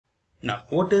Now,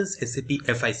 what is SAP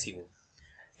FICO?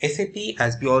 SAP,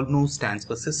 as we all know, stands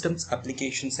for Systems,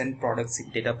 Applications and Products in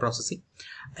Data Processing.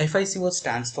 FICO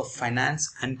stands for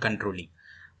Finance and Controlling.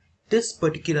 This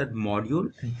particular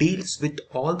module deals with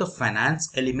all the finance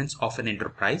elements of an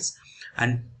enterprise,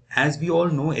 and as we all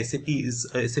know,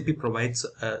 SAP provides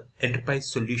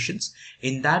enterprise solutions.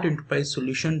 In that enterprise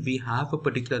solution, we have a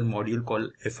particular module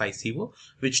called FICO,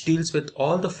 which deals with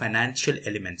all the financial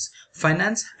elements.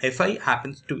 Finance, FI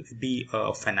happens to be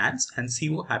finance, and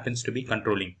CO happens to be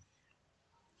controlling.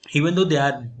 Even though they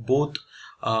are both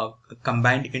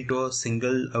combined into a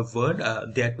single word,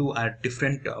 their two are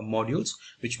different modules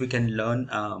which we can learn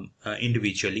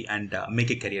individually and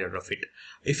make a career out of it.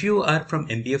 If you are from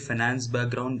MBA finance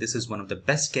background, this is one of the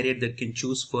best career that you can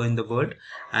choose for in the world.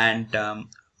 And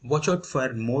watch out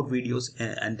for more videos,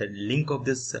 and the link of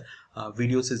this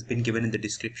videos has been given in the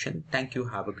description. Thank you.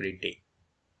 Have a great day.